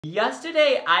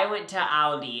Yesterday, I went to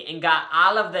Aldi and got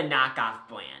all of the knockoff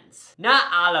brands. Not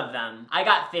all of them. I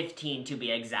got 15 to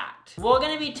be exact. We're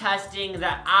gonna be testing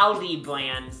the Aldi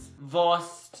brands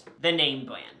versus the name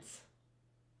brands.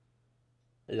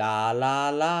 La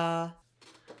la la.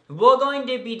 We're going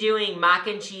to be doing mac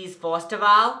and cheese first of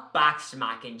all. Boxed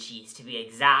mac and cheese to be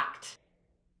exact.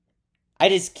 I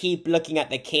just keep looking at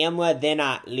the camera, then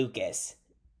at Lucas.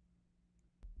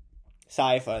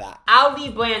 Sorry for that.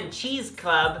 Aldi brand Cheese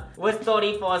Club was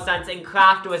 34 cents and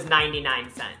Kraft was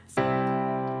 99 cents.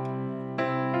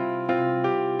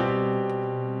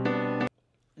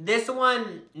 This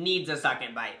one needs a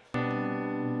second bite.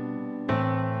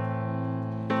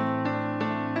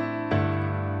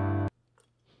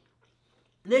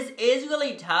 This is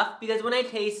really tough because when I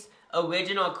taste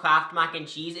original Kraft mac and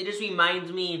cheese, it just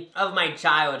reminds me of my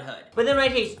childhood. But then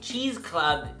when I taste Cheese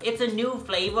Club, it's a new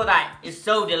flavor that is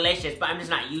so delicious, but I'm just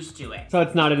not used to it. So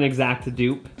it's not an exact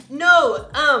dupe? No,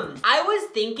 I was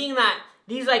thinking that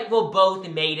these were both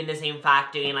made in the same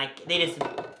factory and they just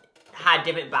had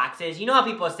different boxes. You know how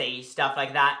people say stuff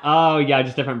like that? Oh yeah,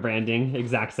 just different branding,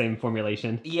 exact same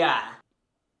formulation. Yeah.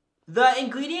 The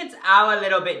ingredients are a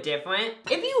little bit different.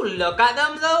 If you look at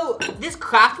them though, this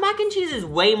Kraft mac and cheese is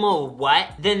way more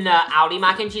wet than the Aldi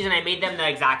mac and cheese, and I made them the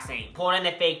exact same. Poured in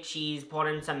the fake cheese,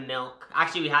 poured in some milk.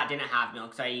 Actually, we didn't have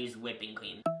milk, so I used whipping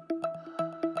cream.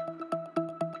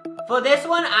 For this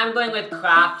one, I'm going with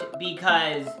Kraft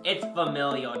because it's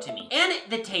familiar to me. And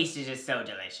the taste is just so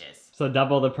delicious. So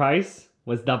double the price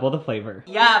was double the flavor.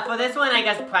 Yeah, for this one, I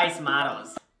guess price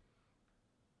matters.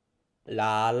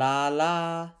 La la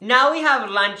la. Now we have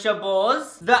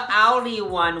Lunchables. The Aldi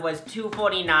one was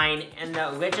 $2.49 and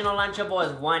the original Lunchable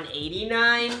is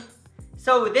 $1.89.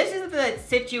 So this is the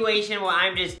situation where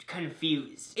I'm just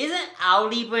confused. Isn't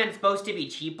Aldi brand supposed to be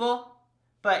cheaper?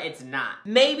 But it's not.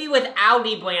 Maybe with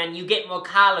Aldi brand you get more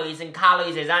calories and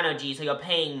calories is energy, so you're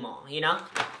paying more, you know?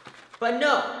 But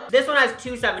no, this one has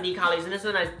 270 calories and this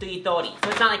one has 330. So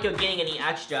it's not like you're getting any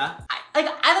extra. I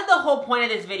thought the whole point of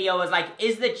this video was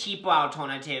is the cheaper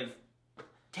alternative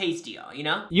tastier, you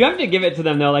know? You have to give it to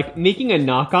them though, making a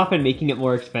knockoff and making it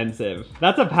more expensive.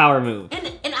 That's a power move.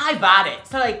 And I bought it.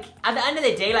 So at the end of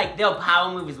the day, their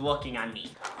power move is working on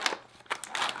me.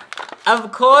 Of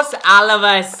course, all of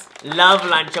us love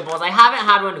Lunchables. I haven't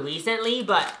had one recently,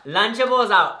 but Lunchables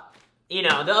are,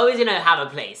 they're always gonna have a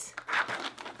place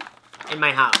in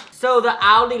my house. So the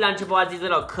Aldi Lunchable has these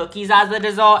little cookies as the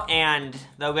dessert, and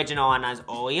the original one has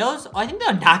Oreos. Oh, I think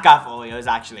they're knockoff Oreos,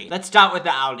 actually. Let's start with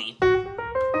the Aldi.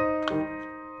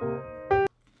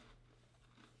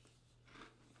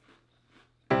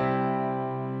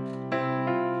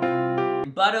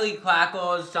 Buttery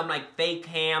crackers, some fake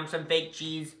ham, some fake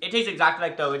cheese. It tastes exactly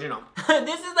like the original.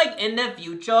 This is in the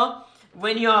future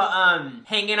when you're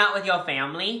hanging out with your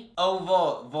family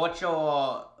over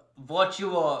virtual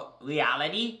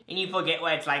reality and you forget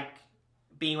what it's like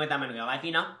being with them in real life,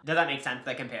 you know? Does that make sense,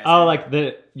 the comparison? Oh,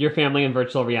 your family in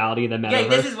virtual reality, the metaverse? Yeah,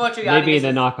 this is virtual reality. Maybe the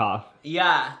knockoff.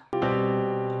 Yeah.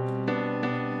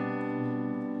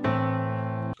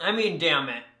 I mean, damn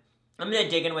it. I'm gonna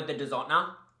dig in with the dessert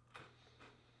now.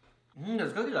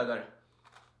 Those cookies are good.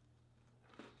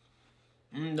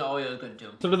 The Oreo is good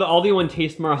too. So did the Aldi one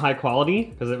taste more high quality?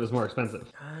 Because it was more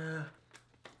expensive.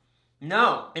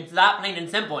 No, it's that plain and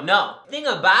simple, no. The thing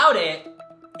about it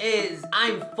is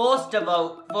I'm forced to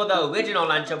vote for the original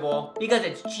Lunchable because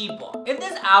it's cheaper. If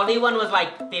this Aldi one was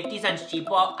 50 cents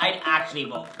cheaper, I'd actually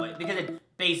vote for it because it's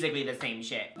basically the same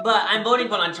shit. But I'm voting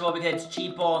for Lunchable because it's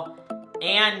cheaper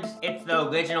and it's the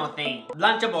original thing.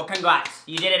 Lunchable, congrats,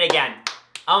 you did it again.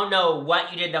 I don't know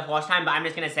what you did the first time, but I'm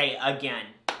just gonna say again.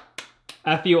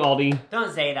 F you, Aldi.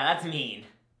 Don't say that, that's mean.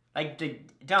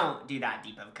 Don't do that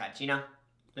deep of cuts, you know?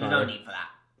 There's no need for that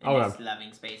in this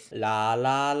loving space. La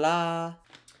la la.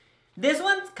 This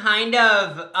one's kind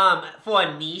of, for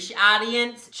a niche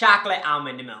audience, chocolate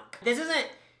almond milk. This isn't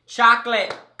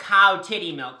chocolate cow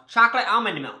titty milk, chocolate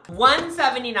almond milk.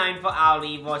 $1.79 for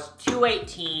Aldi versus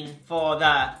 $2.18 for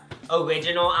the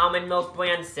original almond milk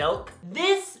brand Silk.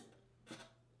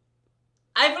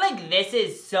 I feel like this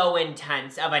is so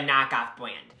intense of a knockoff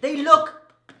brand. They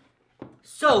look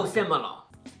so similar.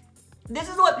 This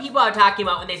is what people are talking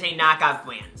about when they say knockoff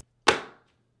brands.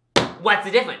 What's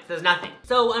the difference? There's nothing.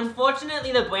 So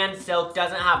unfortunately the brand Silk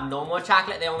doesn't have normal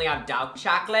chocolate, they only have dark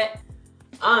chocolate.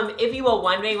 If you were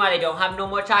wondering why they don't have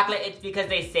normal chocolate, it's because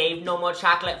they saved normal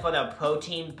chocolate for the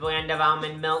protein brand of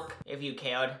almond milk, if you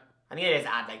cared. I think they just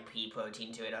add pea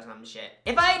protein to it or some shit.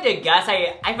 If I had to guess,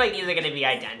 I feel like these are gonna be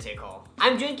identical.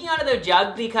 I'm drinking out of the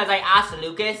jug because I asked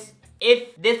Lucas,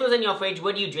 if this was in your fridge,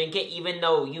 would you drink it even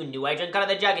though you knew I drank out of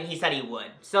the jug? And he said he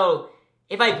would. So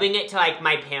if I bring it to like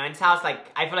my parents' house, like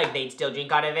I feel like they'd still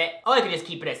drink out of it. Or I could just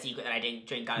keep it a secret that I didn't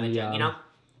drink out of the jug, you know?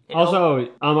 And also,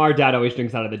 our dad always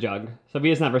drinks out of the jug. So if he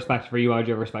doesn't have respect for you, why would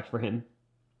you have respect for him?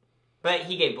 But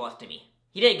he gave birth to me.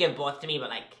 He didn't give birth to me, but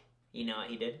like, you know what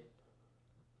he did?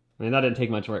 I mean, that didn't take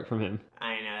much work from him.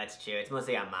 I know, that's true. It's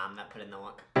mostly our mom that put in the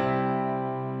work.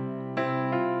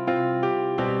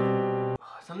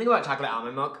 Something about chocolate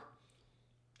almond milk.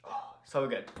 Oh, so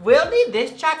good. Weirdly,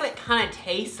 this chocolate kind of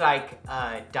tastes like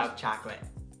dark chocolate.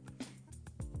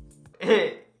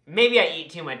 Maybe I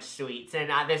eat too much sweets,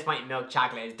 and at this point, milk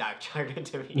chocolate is dark chocolate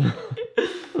to me.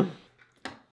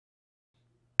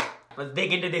 Let's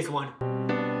dig into this one.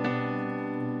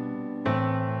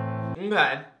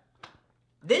 Okay.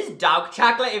 This dark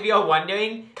chocolate, if you're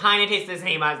wondering, kind of tastes the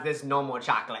same as this normal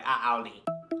chocolate at Aldi.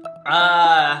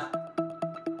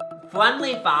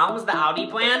 Friendly Farms, the Aldi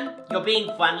brand, you're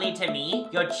being friendly to me,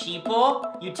 you're cheaper,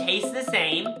 you taste the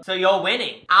same, so you're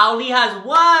winning. Aldi has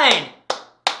won!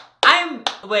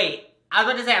 Wait, I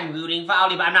was about to say I'm rooting for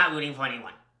Aldi, but I'm not rooting for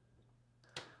anyone.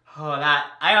 Oh,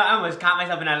 I almost caught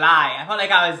myself in a lie. I felt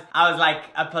like I was like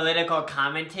a political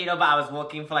commentator, but I was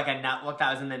working for like a network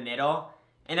that was in the middle.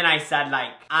 And then I said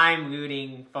like, I'm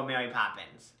rooting for Mary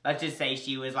Poppins. Let's just say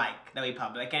she was like the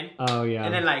Republican. Oh yeah.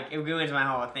 And then like, it ruins my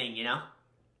whole thing, you know?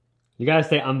 You gotta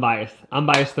stay unbiased.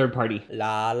 Unbiased third party.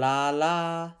 La la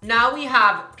la. Now we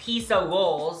have pizza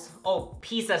rolls, or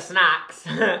pizza snacks,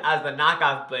 as the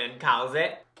knockoff brand calls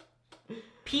it.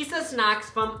 Pizza snacks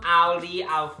from Aldi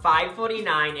are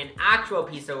 $5.49 and actual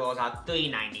pizza rolls are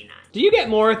 $3.99. Do you get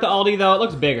more at the Aldi though? It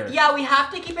looks bigger. Yeah, we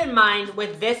have to keep in mind,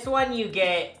 with this one you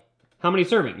get... How many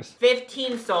servings?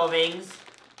 15 servings.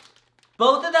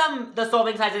 Both of them, the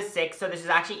serving size is 6, so this is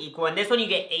actually equal. And this one you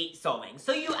get 8 servings.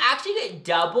 So you actually get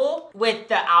double with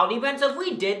the Aldi brand. So if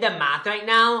we did the math right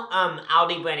now,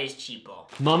 Aldi brand is cheaper.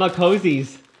 Mama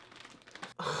Cozies.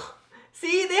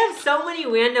 See, they have so many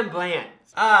random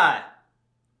brands.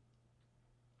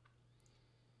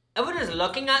 If we're just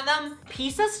looking at them,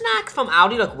 pizza snacks from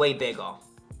Aldi look way bigger.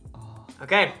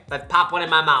 Okay, let's pop one in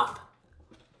my mouth.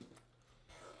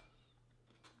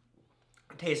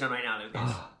 Taste one right now,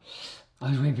 Lucas. I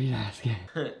was waiting for you to ask it.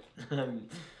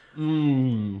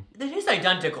 They're just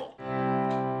identical.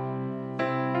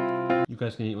 You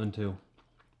guys can eat one too.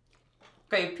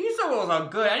 Okay, pizza rolls are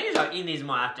good. I need to start eating these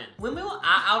more often. When we were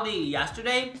at Aldi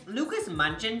yesterday, Lucas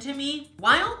mentioned to me,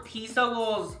 why aren't pizza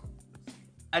rolls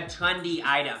a trendy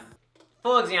item?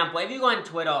 For example, if you go on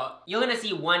Twitter, you're gonna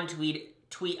see one tweet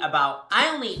about, I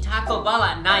only eat Taco Bell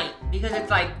at night because it's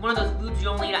like one of those foods you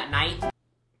only eat at night.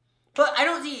 But I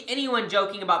don't see anyone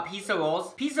joking about pizza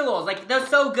rolls. Pizza rolls, like, they're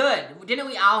so good. Didn't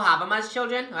we all have them as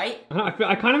children, right?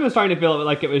 I kind of was starting to feel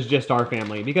like it was just our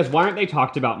family, because why aren't they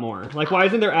talked about more? Like, why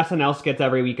isn't there SNL skits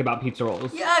every week about pizza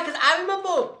rolls? Yeah, because I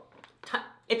remember,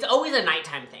 it's always a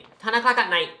nighttime thing. 10 o'clock at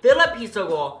night, fill up pizza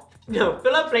roll. No,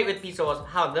 fill up plate with pizza rolls,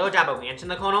 have a little dab of ranch in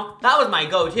the corner. That was my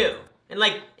go-to. And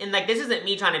like, this isn't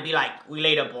me trying to be like,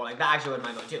 relatable. Like, that actually was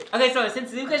my go-to. Okay, so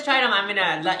since Lucas tried them, I'm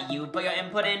gonna let you put your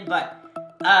input in, but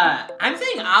I'm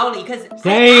saying Aldi because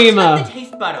same. I like the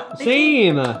taste better.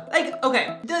 Same. Like,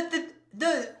 okay,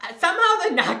 somehow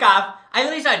the knockoff. I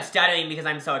literally started stuttering because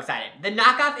I'm so excited. The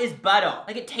knockoff is better.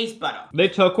 Like, it tastes better. They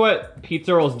took what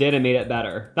pizza rolls did and made it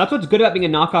better. That's what's good about being a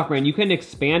knockoff brand. You can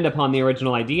expand upon the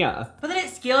original idea. But then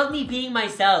it scares me being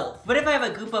myself. What if I have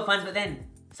a group of friends, but then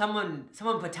someone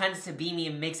pretends to be me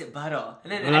and makes it better,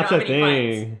 and then I don't have any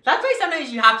friends. That's why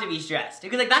sometimes you have to be stressed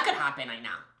because like that could happen right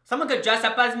now. Someone could dress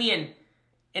up as me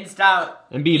and start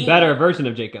and be a better version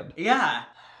of Jacob. Yeah.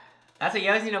 That's what you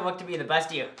always need to work to be the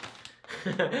best you.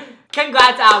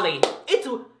 Congrats, Aldi.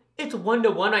 It's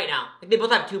 1-1 right now. Like, they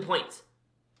both have 2 points.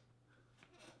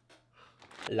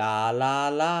 La la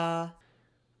la.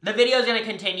 The video's gonna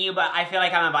continue, but I feel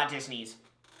like I'm about to sneeze.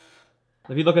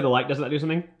 If you look at the light, doesn't that do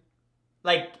something?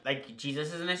 Like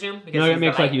Jesus is an issue? Because no, it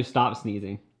makes like you stop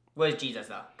sneezing. Where's Jesus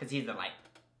though? Because he's the light.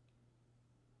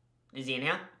 Is he in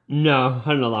here? No, I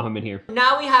don't allow him in here.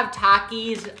 Now we have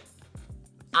Takis.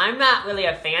 I'm not really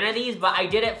a fan of these, but I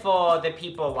did it for the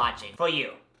people watching. For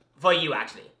you. For you,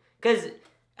 actually. Because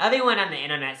everyone on the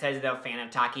internet says they're a fan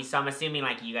of Takis, so I'm assuming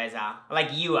like you guys are.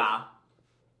 Like you are.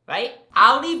 Right?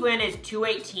 Aldi brand is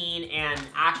 $2.18 and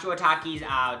actual Takis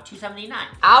are $2.79.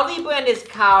 Aldi brand is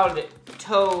called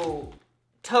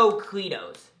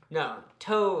Taquitos. No,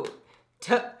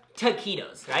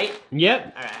 Taquitos, right?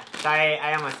 Yep. Alright, sorry,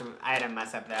 I had a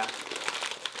mess up there.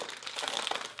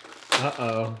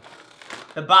 Uh-oh.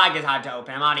 The bag is hard to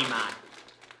open, I'm already mad.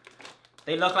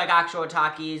 They look like actual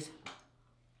Takis.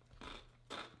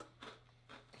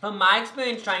 From my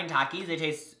experience trying Takis, they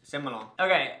taste similar.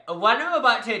 Okay, what I'm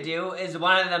about to do is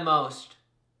one of the most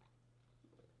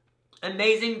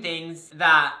amazing things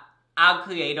that our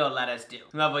creator let us do.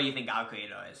 Whoever you think our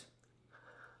creator is.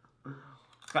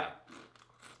 Okay.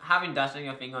 Having dust on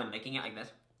your finger and licking it like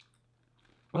this.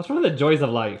 That's one of the joys of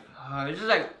life. It's just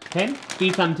like... Okay,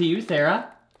 feed some to you,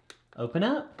 Sarah. Open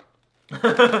up.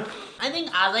 I think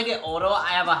as I get older, I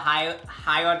have a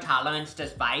higher tolerance to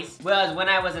spice. Whereas when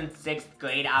I was in 6th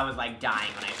grade, I was like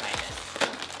dying when I tried this.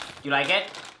 Do you like it?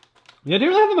 Yeah, it didn't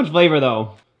really have that much flavor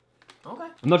though. Okay.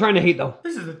 I'm not trying to hate though.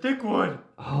 This is a thick one.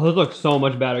 Oh, this looks so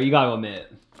much better, you gotta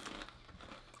admit.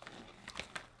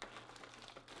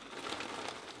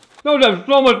 Those have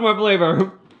so much more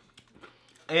flavor.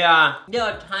 Yeah,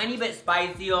 they're a tiny bit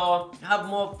spicier, have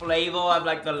more flavor of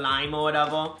like the lime or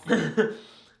whatever.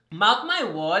 Mark my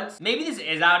words, maybe this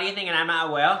is Aldi thing and I'm not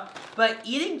aware, but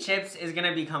eating chips is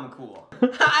gonna become cool.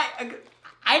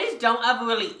 I just don't ever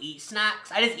really eat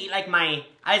snacks. I just eat like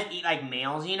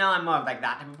meals, you know? I'm more of like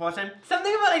that type of person.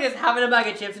 Something about like just having a bag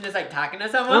of chips and just like talking to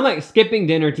someone. I'm like skipping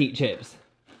dinner to eat chips.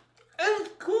 It's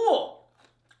cool.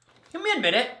 Can we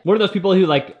admit it? One of those people who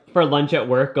like for lunch at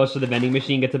work goes to the vending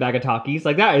machine, gets a bag of Takis.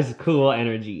 Like that is cool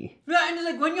energy. Yeah, and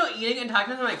just like when you're eating and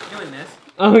talking to someone, like doing this.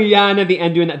 Oh yeah, and at the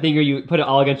end doing that thing where you put it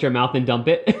all against your mouth and dump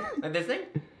it. Like this thing?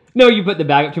 No, you put the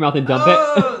bag up to your mouth and dump it.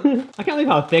 Oh. I can't believe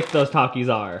how thick those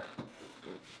Takis are.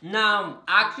 Now,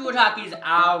 actual Takis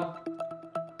are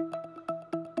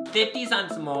 50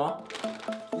 cents more,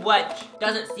 which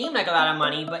doesn't seem like a lot of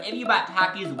money, but if you bought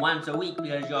Takis once a week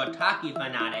because you're a Taki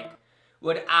fanatic,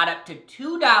 would add up to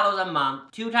 $2 a month.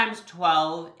 2 times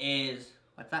 12 is,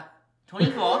 what's that?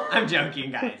 24? I'm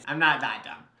joking, guys. I'm not that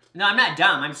dumb. No, I'm not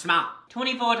dumb, I'm smart.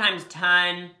 24 times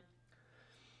 10,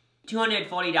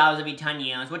 $240 every 10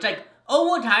 years, which like,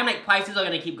 over time, like prices are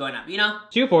gonna keep going up, you know?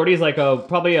 $240 is like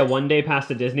probably a one-day pass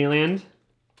to Disneyland.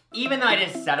 Even though I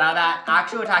just said all that,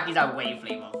 actual Takis are way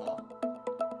flavorful.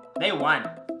 They won.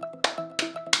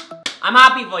 I'm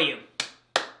happy for you.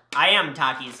 I am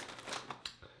Takis.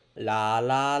 La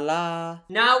la la.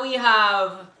 Now we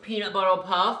have peanut butter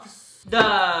puffs. The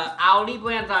Aldi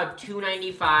brands are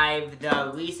 $2.95.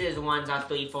 The Reese's ones are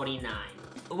 $3.49.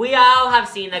 We all have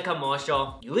seen the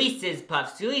commercial. Reese's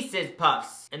Puffs, Reese's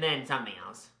Puffs. And then something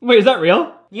else. Wait, is that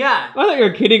real? Yeah. I thought you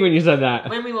were kidding when you said that.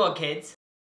 When we were kids.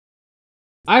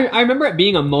 I remember it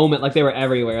being a moment, like they were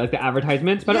everywhere, like the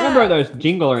advertisements, but I don't remember if there was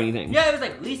jingle or anything. Yeah, it was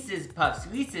like Reese's Puffs,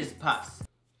 Reese's Puffs.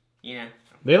 You know?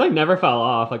 They like never fell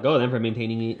off, like go to them for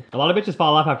maintaining it. A lot of bitches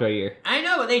fall off after a year. I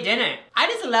know, but they didn't. I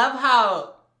just love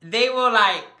how they were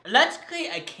like, let's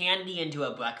create a candy into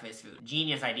a breakfast food.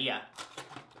 Genius idea.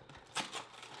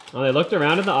 Well, they looked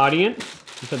around at the audience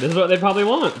and said, this is what they probably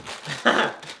want.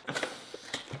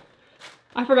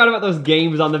 I forgot about those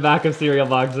games on the back of cereal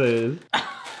boxes.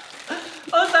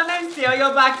 Well, sometimes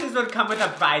cereal boxes would come with a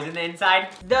prize in the inside.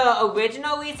 The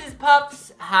original Reese's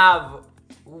Puffs have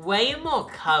way more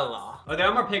color. Oh,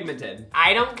 they're more pigmented.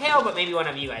 I don't care, but maybe one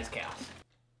of you guys cares.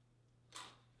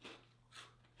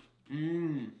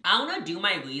 I wanna do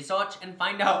my research and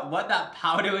find out what that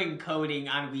powdering coating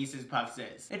on Reese's Puffs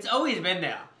is. It's always been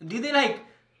there. Do they like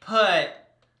put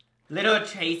little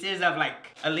traces of like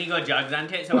illegal drugs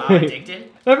onto it so I'm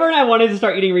addicted? Remember when I wanted to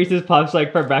start eating Reese's Puffs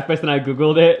like for breakfast and I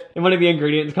googled it and one of the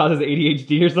ingredients causes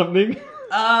ADHD or something?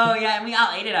 Oh yeah, and we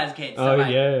all ate it as kids. So Oh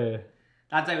like, yeah.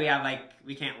 that's why we have like,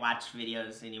 we can't watch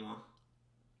videos anymore.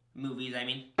 Movies, I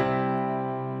mean.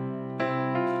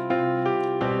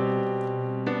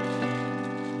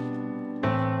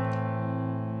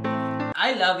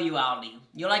 I love you, Aldi.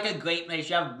 You're like a great place.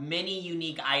 You have many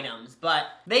unique items, but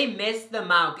they missed the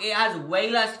mark. It has way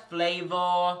less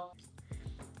flavor.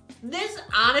 This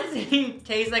honestly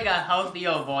tastes like a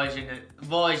healthier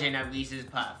version of Reese's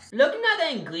Puffs. Looking at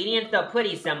the ingredients, they're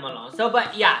pretty similar.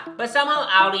 But somehow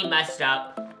Aldi messed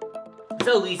up.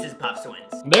 So Reese's Puffs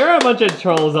wins. There are a bunch of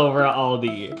trolls over at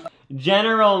Aldi.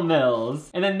 General Mills.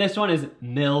 And then this one is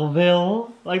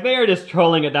Millville. Like they are just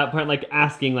trolling at that point, like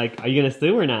asking like, are you gonna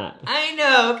sue or not? I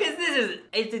know, cause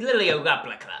it's literally a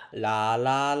replica. La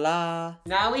la la.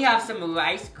 Now we have some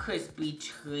Rice Krispie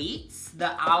treats.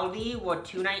 The Aldi were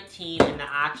 $2.19 and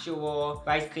the actual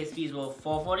Rice Krispies were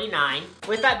 $4.49.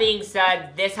 With that being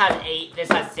said, this has 8, this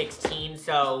has 16,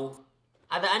 so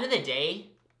at the end of the day,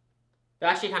 they're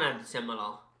actually kind of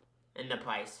similar in the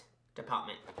price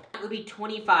department. It would be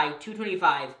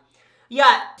 $2.25.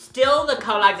 Yeah, still the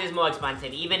Kellogg's is more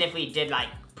expensive, even if we did like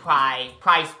price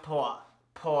per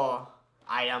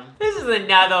item. This is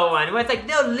another one where it's like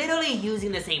they're literally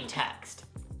using the same text.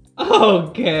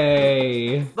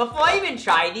 Okay. Before I even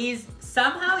try these,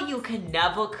 somehow you can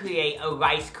never create a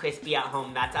Rice Krispie at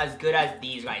home that's as good as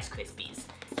these Rice Krispies.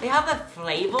 They have a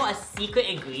flavor, a secret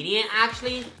ingredient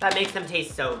actually, that makes them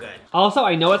taste so good. Also,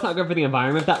 I know it's not good for the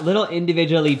environment. That little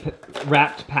individually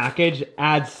wrapped package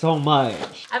adds so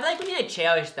much. I feel like we need to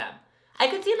cherish them. I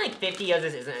could see in like 50 years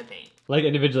this isn't a thing. Like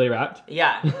individually wrapped?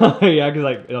 Yeah. Yeah, because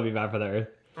like it'll be bad for the earth.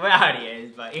 Well, it already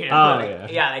is, but you know. Oh, like, yeah.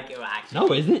 Yeah, like, well, actually.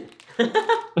 No, isn't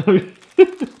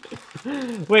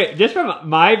it? Wait, just from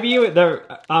my view, the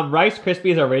Rice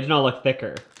Krispies original look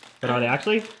thicker. But are they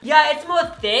actually? Yeah, it's more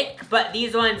thick, but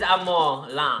these ones are more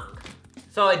long.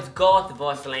 So it's girth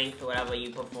versus length, whatever you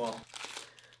prefer.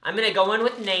 I'm gonna go in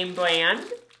with name brand.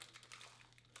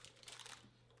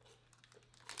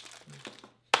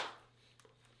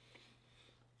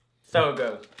 So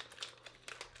good.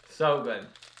 So good.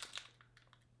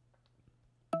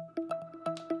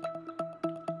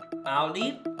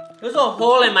 Aldi? There's a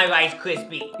hole in my Rice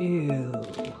Krispie. Ew.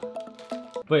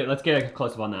 Wait, let's get a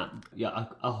close-up on that. Yeah,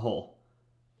 a hole.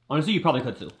 Honestly, you probably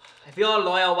could too. If you're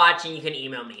loyal watching, you can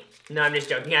email me. No, I'm just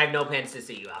joking. I have no plans to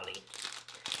see you, Aldi.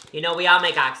 You know, we all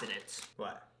make accidents.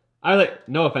 What? I was like,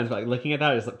 no offense, but like looking at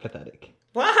that, it's like pathetic.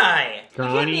 Why?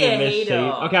 Scrawny in this shape.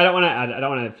 Okay, I don't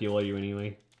want to fuel you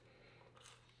anyway.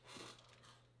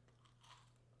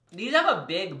 These have a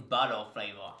big butter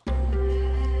flavor.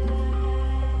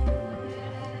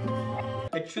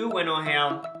 The true winner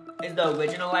here is the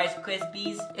original Rice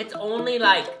Krispies. It's only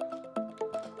like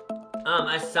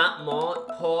a cent more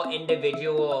per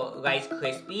individual Rice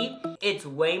Krispie. It's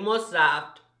way more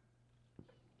soft.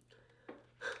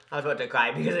 I was about to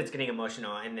cry because it's getting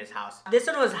emotional in this house. This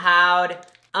one was hard.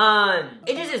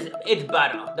 It's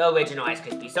butter, the original Rice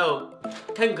Krispie. So,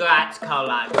 congrats,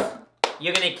 Kellogg's.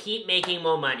 You're gonna keep making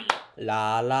more money.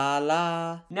 La la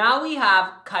la. Now we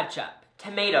have ketchup,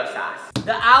 tomato sauce.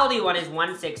 The Aldi one is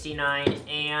 $1.69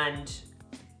 and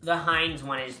the Heinz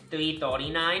one is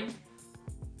 $3.39.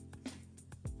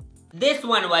 This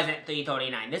one wasn't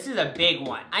 $3.39. This is a big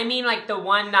one. I mean, like the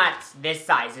one that's this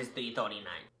size is $3.39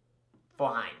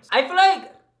 for Heinz. I feel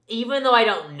like even though I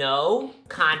don't know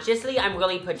consciously, I'm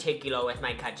really particular with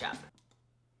my ketchup.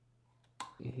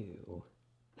 Ew.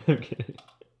 Okay.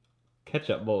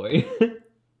 Ketchup boy.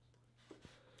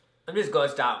 I'm just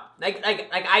grossed out. Like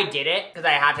I did it because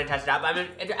I had to test it out, but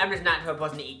I'm just not a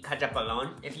person to eat ketchup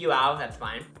alone. If you are, that's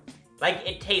fine. Like,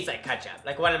 it tastes like ketchup.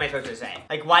 Like, what am I supposed to say?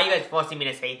 Like, why are you guys forcing me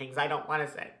to say things I don't want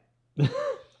to say?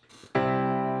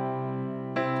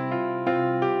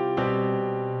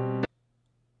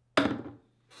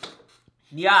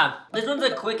 Yeah, this one's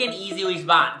a quick and easy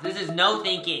response. This is no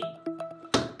thinking.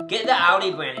 Get the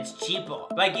Aldi brand, it's cheaper.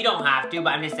 Like, you don't have to,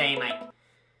 but I'm just saying, like,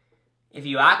 if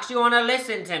you actually want to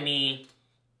listen to me,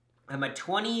 I'm a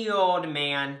 20-year-old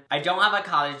man. I don't have a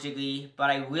college degree, but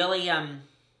I really, I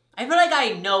feel like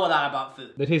I know a lot about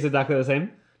food. They taste exactly the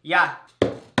same? Yeah.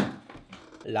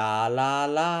 La la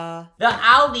la. The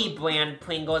Aldi brand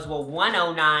Pringles were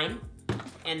 $1.09,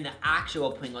 and the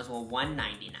actual Pringles were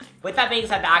 $1.99. With that being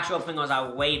said, the actual Pringles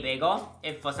are way bigger,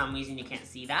 if for some reason you can't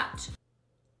see that.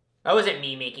 That wasn't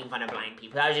me making fun of blind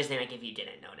people. I was just saying, like, if you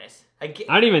didn't notice. Like,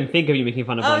 I didn't even think of you making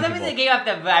fun of blind that people. means it gave off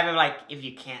the vibe of, like, if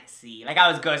you can't see. Like,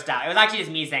 I was grossed out. It was actually just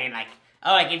me saying, like,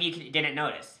 oh, like, if you didn't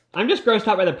notice. I'm just grossed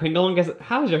out by the Pringle one because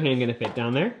how's your hand gonna fit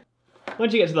down there?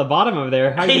 Once you get to the bottom of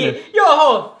there, how are you gonna... Your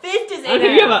whole fist is in I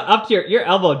think you have up to your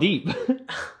elbow deep.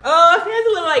 Oh, here's a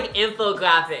little, like,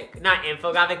 infographic. Not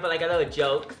infographic, but, like, a little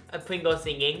joke of Pringle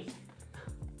singing.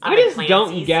 I just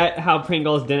don't get how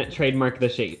Pringles didn't trademark the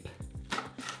shape.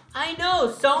 I know,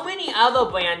 so many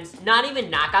other brands, not even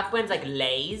knockoff brands like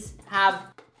Lay's, have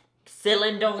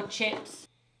cylinder chips.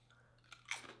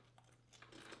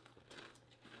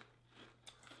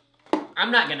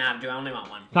 I'm not gonna have to, I only want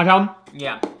one. Can I tell 'em?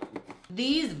 Yeah.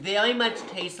 These very much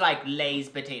taste like Lay's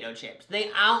potato chips.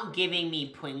 They aren't giving me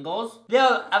Pringles. They're,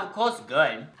 of course,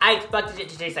 good. I expected it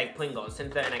to taste like Pringles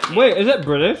since they're in a can. Wait, is it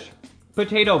British?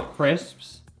 Potato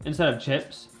crisps instead of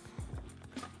chips?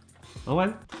 Oh,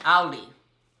 what? Aldi.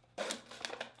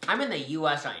 I'm in the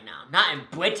US right now, not in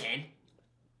Britain.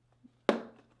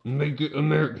 Make it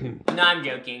American. No, I'm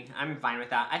joking. I'm fine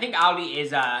with that. I think Aldi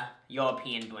is a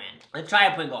European brand. Let's try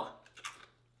a Pringle.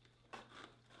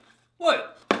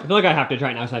 What? I feel like I have to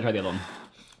try it now, so I try the other one.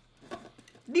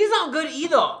 These aren't good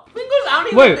either. Pringles, I don't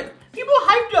even Wait. People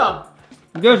hyped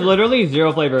them. There's literally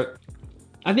zero flavor.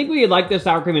 I think we like the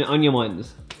sour cream and onion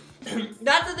ones.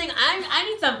 That's the thing. I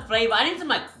need some flavor. I need some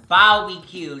like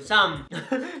barbecue. Some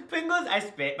Pringles. I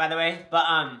spit, by the way. But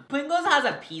Pringles has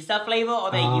a pizza flavor, or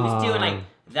they used to, and like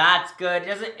that's good.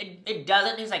 It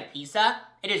doesn't taste like pizza.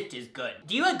 It just is good.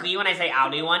 Do you agree when I say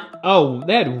Aldi one? Oh,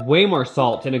 they had way more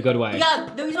salt in a good way. Yeah,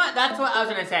 the reason why, that's what I was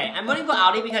gonna say. I'm voting for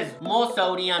Aldi because more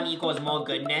sodium equals more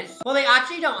goodness. Well, they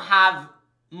actually don't have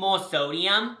more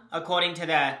sodium, according to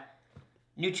the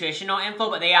nutritional info,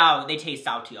 but they taste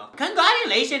saltier.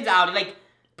 Congratulations, Aldi. Like,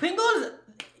 Pringles,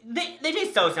 they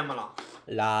taste so similar.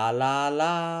 La la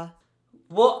la.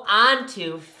 We're on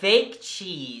to fake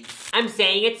cheese. I'm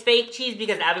saying it's fake cheese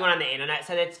because everyone on the internet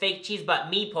said it's fake cheese, but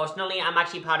me personally, I'm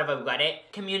actually part of a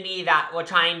Reddit community that we're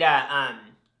trying to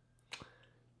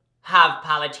have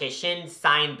politicians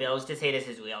sign bills to say this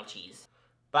is real cheese.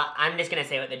 But I'm just gonna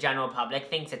say what the general public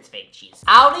thinks, it's fake cheese.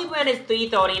 Aldi brand is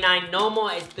 $3.39, normal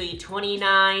is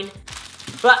 $3.29,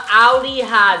 but Aldi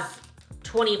has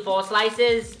 24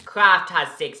 slices, Kraft has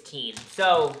 16.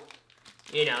 So,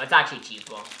 you know, it's actually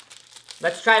cheaper.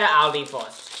 Let's try the Aldi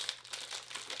first.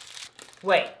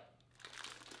 Wait.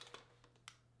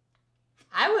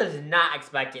 I was not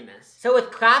expecting this. So with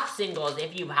Kraft singles,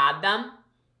 if you've had them,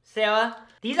 Sarah,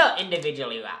 these are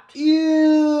individually wrapped.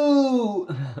 Ew!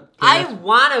 I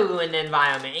want to ruin the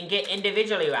environment and get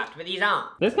individually wrapped, but these aren't.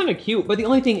 That's kind of cute, but the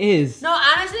only thing is... No,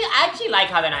 honestly, I actually like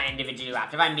how they're not individually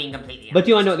wrapped, if I'm being completely honest. But do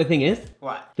you want to know what the thing is?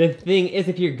 What? The thing is,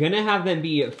 if you're gonna have them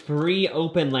be free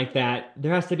open like that,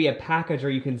 there has to be a package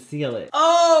where you can seal it.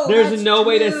 Oh, There's no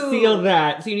way to true. seal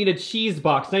that, so you need a cheese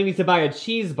box. Now you need to buy a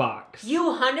cheese box. You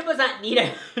 100% need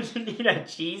a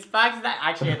cheese box? Is that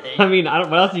actually a thing? I mean,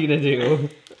 what else are you gonna do?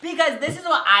 Because this is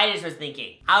what I just was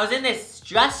thinking. I was in this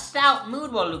stressed out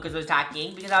mood while Lucas was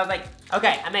talking because I was like,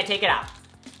 okay, I'm gonna take it out.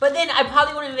 But then I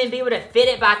probably wouldn't even be able to fit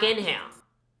it back in here.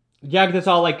 Yeah, because it's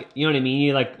all like, you know what I mean?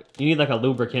 You need like a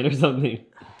lubricant or something.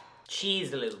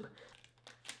 Cheese lube.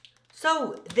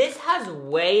 So this has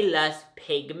way less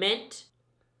pigment.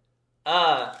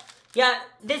 Yeah,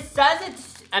 this says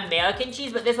it's American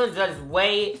cheese, but this one does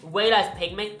way less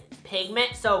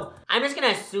pigment. So I'm just gonna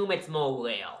assume it's more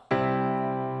real.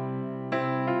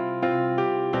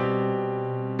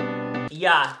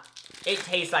 Yeah, it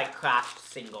tastes like Kraft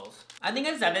singles. I think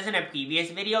I said this in a previous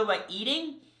video, but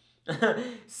eating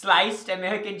sliced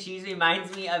American cheese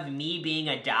reminds me of me being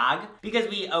a dog, because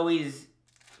we always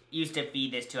used to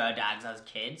feed this to our dogs as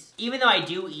kids. Even though I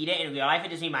do eat it in real life, it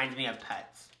just reminds me of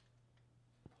pets.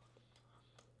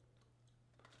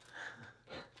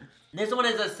 This one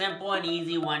is a simple and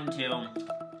easy one too.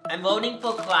 I'm voting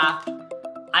for Kraft.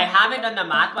 I haven't done the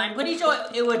math, but I'm pretty sure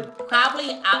it would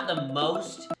probably at the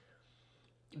most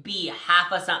be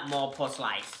half a cent more per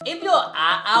slice. If you're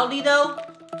at Aldi though,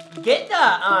 get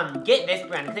this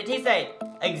brand because it tastes the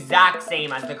exact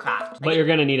same as the Kraft. But you're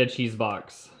gonna need a cheese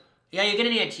box. Yeah, you're gonna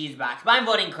need a cheese box. But I'm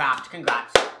voting Kraft.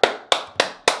 Congrats.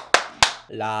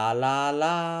 La la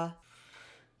la.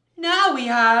 Now we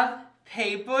have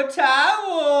paper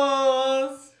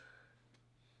towels.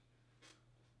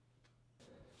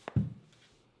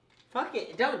 Fuck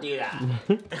it, don't do that.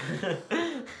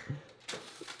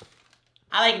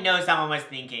 I know someone was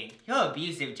thinking, you're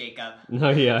abusive, Jacob.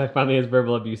 Oh yeah, finally his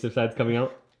verbal abusive side's coming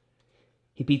out.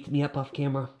 He beats me up off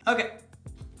camera. Okay,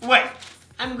 wait.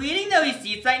 I'm reading the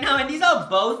receipts right now, and these are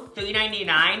both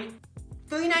 $3.99.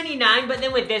 $3.99, but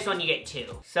then with this one you get two.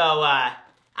 So,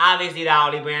 obviously the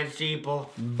Aldi brand's cheaper.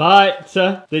 But,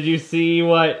 did you see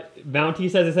what Bounty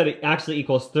says? It said it actually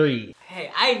equals 3. Hey,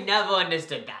 I never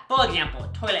understood that. For example,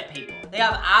 toilet paper. They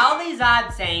have Aldi's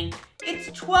ad saying,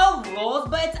 it's 12 rolls,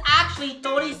 but it's actually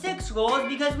 36 rolls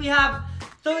because we have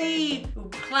 3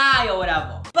 ply or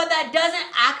whatever. But that doesn't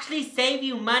actually save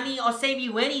you money or save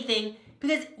you anything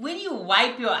because when you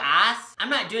wipe your ass, I'm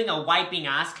not doing a wiping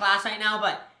ass class right now,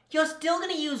 but you're still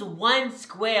gonna use 1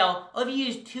 square, or if you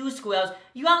use 2 squares,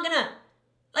 you aren't gonna,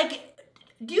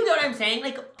 do you get what I'm saying?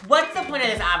 What's the point of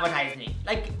this advertising?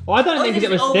 Well, I thought it because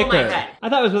it was thicker. My head. I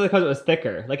thought it was really because it was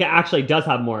thicker. It actually does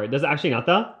have more. Does it actually not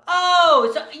though?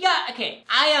 Oh, so, yeah, okay.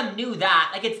 I knew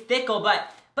that. It's thicker,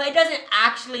 but it doesn't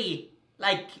actually,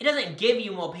 it doesn't give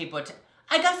you more paper.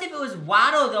 I guess if it was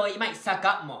water, though, it might suck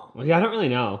up more. Well, yeah, I don't really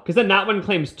know. Because then that one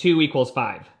claims 2 equals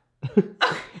 5.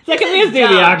 So can we just do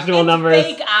the actual numbers?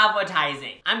 It's fake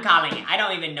advertising. I'm calling it. I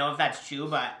don't even know if that's true,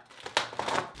 but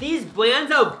these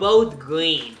brands are both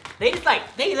green. They just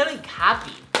they literally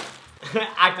copy.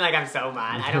 Acting like I'm so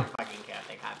mad. I don't fucking care if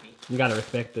they copy. You gotta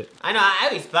respect it. I know,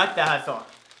 I respect the hustle.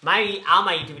 All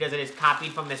my YouTube videos are just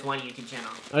copied from this one YouTube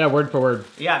channel. Oh yeah, word for word.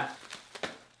 Yeah.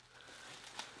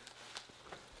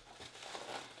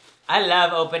 I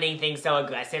love opening things so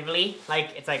aggressively.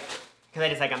 It's because I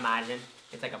just imagine.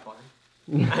 It's like a porn.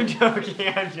 I'm joking,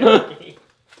 I'm joking.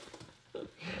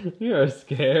 You're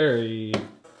scary.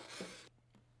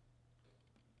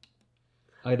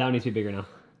 Okay, that one needs to be bigger now.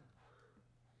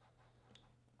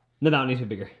 No, that one needs to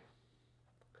be bigger.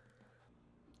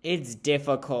 It's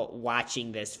difficult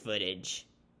watching this footage.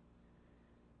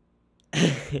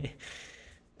 I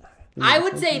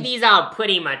would say these are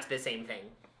pretty much the same thing.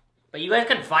 But you guys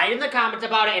can fight in the comments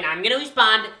about it, and I'm gonna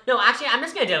respond. No, actually, I'm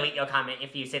just gonna delete your comment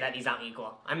if you say that these aren't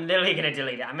equal. I'm literally gonna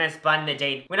delete it. I'm gonna spend the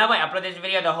day. Whenever I upload this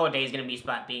video, the whole day is gonna be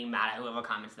spent being mad at whoever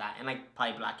comments that, and like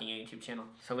probably blocking your YouTube channel.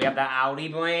 So we have the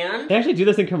Aldi brand. They actually do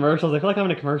this in commercials. I feel like I'm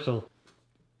in a commercial.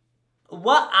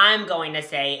 What I'm going to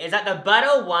say is that the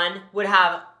butter one would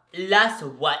have less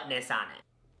wetness on it.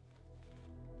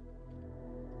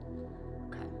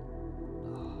 Okay.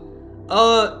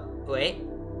 Oh, wait.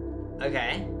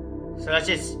 Okay. So let's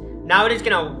just, now we're just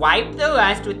gonna wipe the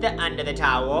rest with the under the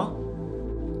towel.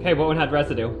 Okay, what one had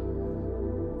residue?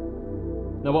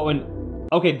 No, what one?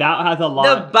 Okay, that has a lot.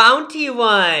 The Bounty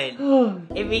one.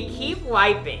 If we keep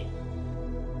wiping,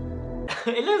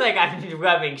 it looks like I'm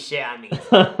rubbing shit on these.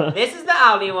 This is the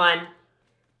Aldi one.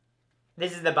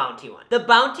 This is the Bounty one. The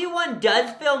Bounty one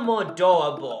does feel more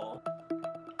durable.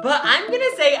 But I'm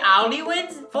gonna say Aldi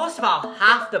wins, first of all,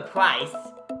 half the price.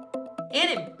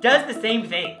 And it does the same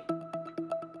thing.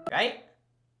 Right?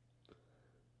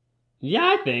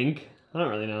 Yeah, I think. I don't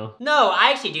really know. No,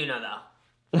 I actually do know though.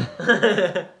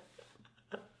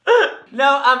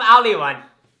 No, Aldi won.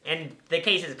 And the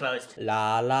case is closed.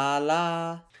 La la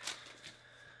la.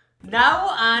 Now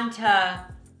on to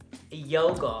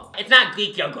yogurt. It's not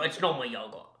Greek yogurt, it's normal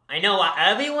yogurt. I know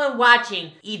everyone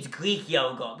watching eats Greek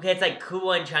yogurt because it's like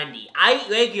cool and trendy. I eat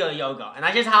regular yogurt, and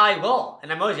that's just how I roll.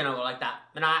 And I'm always gonna roll like that.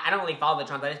 And I don't really follow the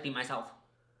trends, I just be myself.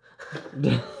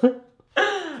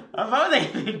 What was I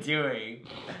even doing?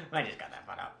 I just got that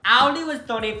part out. Aldi was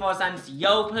 34 cents,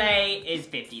 Yoplait is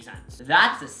 50 cents.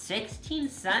 That's a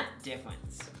 16-cent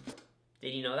difference.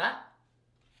 Did you know that?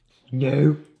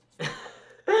 No.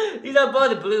 These are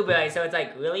both blueberries, so it's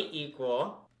like really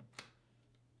equal.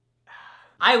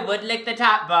 I would lick the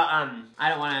top, but I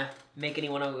don't want to make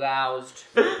anyone aroused.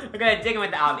 We're gonna dig in with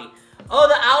the Aldi. Oh,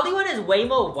 the Aldi one is way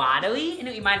more watery, and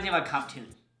it reminds me of a cartoon.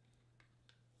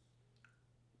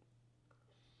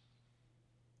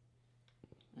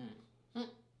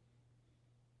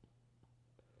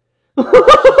 What?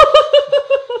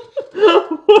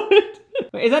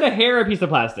 Wait, is that a hair or a piece of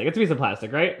plastic? It's a piece of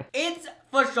plastic, right? It's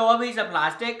for sure a piece of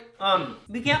plastic.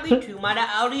 We can't be too mad at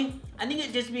Aldi. I think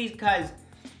it's just because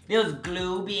there's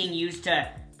glue being used to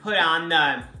put on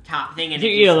the top thing, and you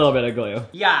eat a little bit of glue.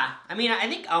 Yeah, I mean, I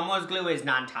think Elmo's glue is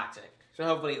non-toxic, so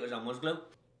hopefully it was Elmo's glue.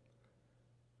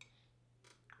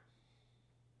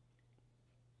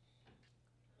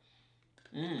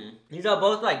 These are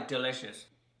both like delicious.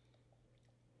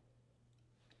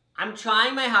 I'm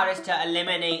trying my hardest to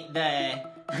eliminate the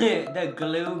the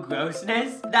glue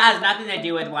grossness. That has nothing to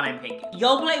do with what I'm picking.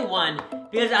 Yoplait won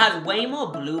because it has way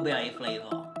more blueberry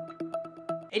flavor.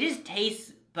 It just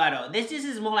tastes better. This just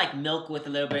is more like milk with a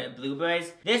little bit of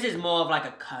blueberries. This is more of like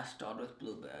a custard with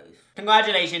blueberries.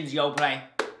 Congratulations, Yoplait.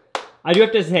 I do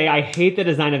have to say, I hate the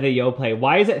design of the Yoplait.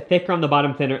 Why is it thicker on the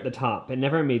bottom, thinner at the top? It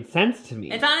never made sense to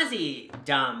me. It's honestly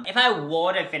dumb. If I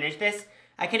were to finish this,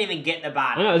 I can't even get the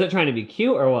bottom. I don't know, is it trying to be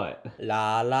cute or what?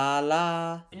 La la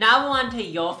la. Now we're on to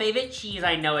your favorite cheese.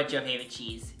 I know it's your favorite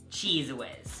cheese. Cheese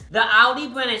Whiz. The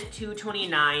Aldi brand is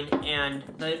 $2.29 and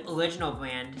the original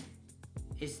brand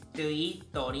is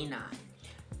 $3.39.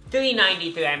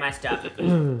 $3.93, I messed up.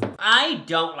 I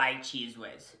don't like Cheese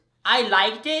Whiz. I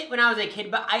liked it when I was a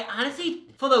kid, but I honestly,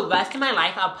 for the rest of my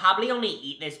life, I'll probably only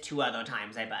eat this 2 other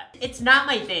times, I bet. It's not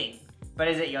my thing. But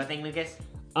is it your thing, Lucas?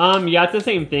 Yeah, it's the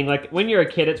same thing. Like, when you're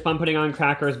a kid, it's fun putting on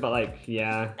crackers, but like,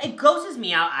 yeah. It grosses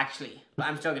me out, actually, but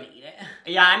I'm still gonna eat it.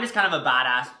 Yeah, I'm just kind of a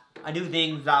badass. I do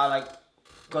things that like,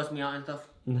 gross me out and stuff.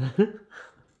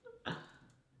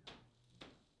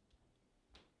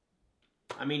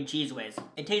 I mean, Cheese Whiz.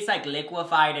 It tastes like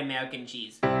liquefied American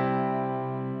cheese.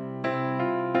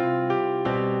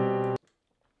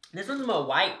 This one's more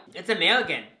white. It's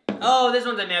American. Oh, this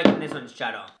one's American, this one's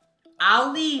cheddar.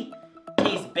 Aldi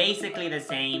tastes basically the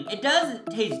same. It does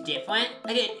taste different.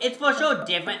 Like it's for sure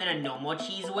different than a normal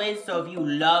Cheese Whiz. So if you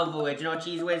love original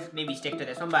Cheese Whiz, maybe stick to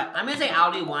this one. But I'm gonna say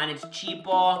Aldi won. It's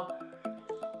cheaper.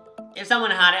 If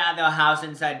someone had it at their house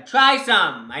and said, try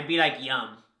some, I'd be like,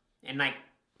 yum. And like,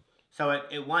 so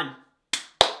it won.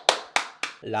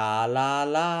 La la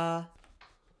la.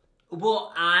 We're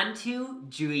on to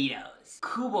Doritos.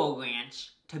 Kubo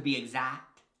Ranch, to be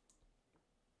exact.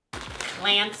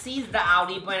 Clancy's, the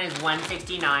Aldi brand, is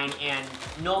 $1.69 and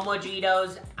normal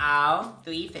Doritos are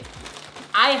 $3.50.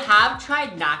 I have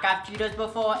tried knockoff Doritos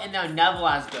before and they're never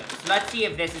as good. So let's see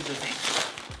if this is the same.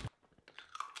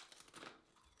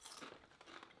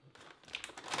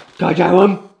 Can I try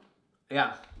one?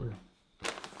 Yeah.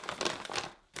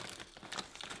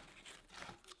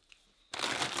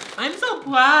 I'm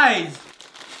surprised.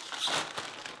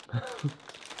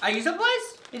 Are you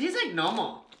surprised? It is like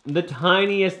normal. The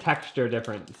tiniest texture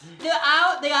difference. They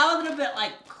are a little bit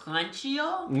like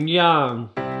crunchier. Yeah.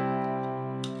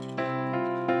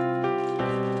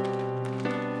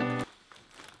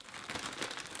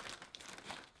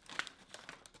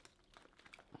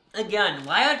 Again,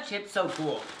 why are chips so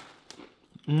cool?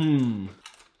 Mmm.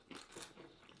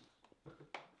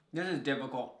 This is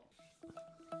difficult.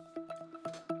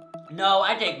 No,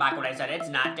 I take back what I said. It's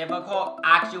not difficult.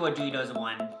 Actual Doritos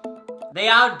won. They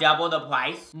are double the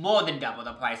price. More than double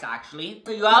the price, actually.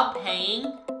 So you are paying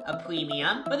a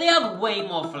premium, but they have way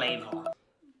more flavor.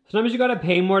 Sometimes you gotta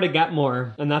pay more to get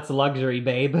more, and that's luxury,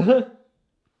 babe.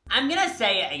 I'm gonna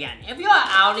say it again. If you're at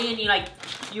Aldi and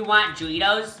you want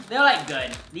Doritos, they're like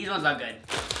good. These ones are good.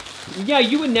 Yeah,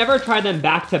 you would never try them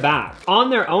back to back. On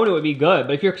their own, it would be good,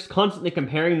 but if you're constantly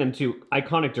comparing them to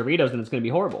iconic Doritos, then it's gonna be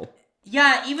horrible.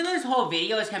 Yeah, even though this whole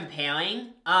video is comparing,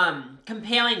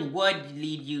 comparing would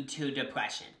lead you to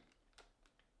depression.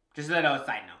 Just a little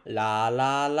side note. La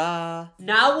la la.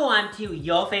 Now we're on to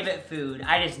your favorite food.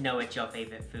 I just know it's your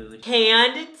favorite food.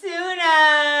 Canned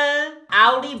tuna!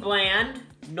 Aldi brand,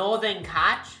 Northern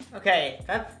Catch. Okay,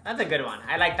 that's a good one.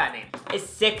 I like that name. It's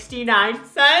 69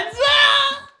 cents.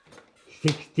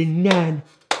 69.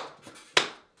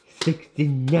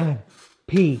 69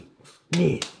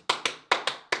 penis.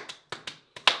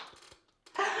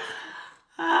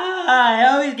 It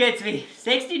always gets me.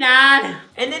 69.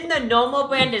 And then the normal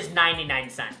brand is 99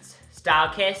 cents.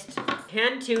 Style Kissed.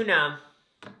 Canned tuna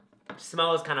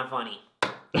smells kind of funny.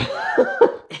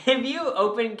 If you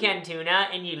open canned tuna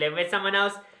and you live with someone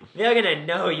else, they're gonna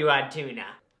know you had tuna.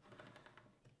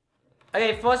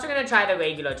 Okay, first we're gonna try the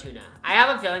regular tuna. I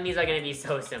have a feeling these are gonna be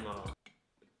so similar.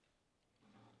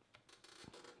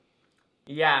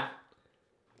 Yeah.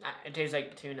 It tastes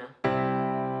like tuna.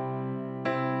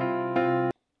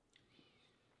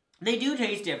 They do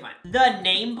taste different. The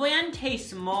name brand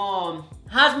tastes more,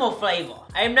 has more flavor.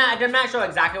 I'm not sure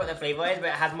exactly what the flavor is, but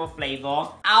it has more flavor.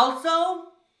 Also,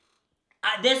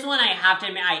 this one I have to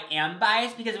admit I am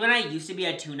biased because when I used to be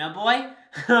a tuna boy,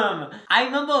 I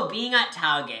remember being at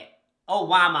Target or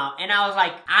Walmart and I was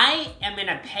like, I am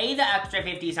gonna pay the extra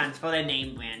 50 cents for the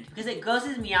name brand because it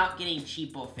grosses me out getting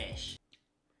cheaper fish.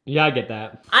 Yeah, I get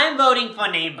that. I'm voting for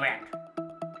name brand.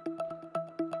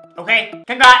 Okay,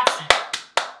 congrats.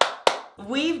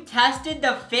 We've tested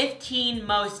the 15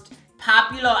 most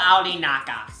popular Aldi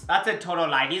knockoffs. That's a total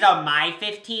lie. These are my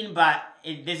 15, but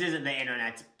this isn't the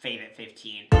internet's favorite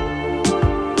 15.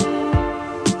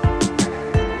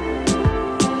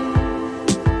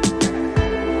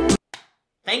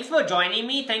 Thanks for joining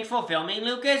me. Thanks for filming,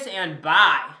 Lucas, and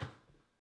bye.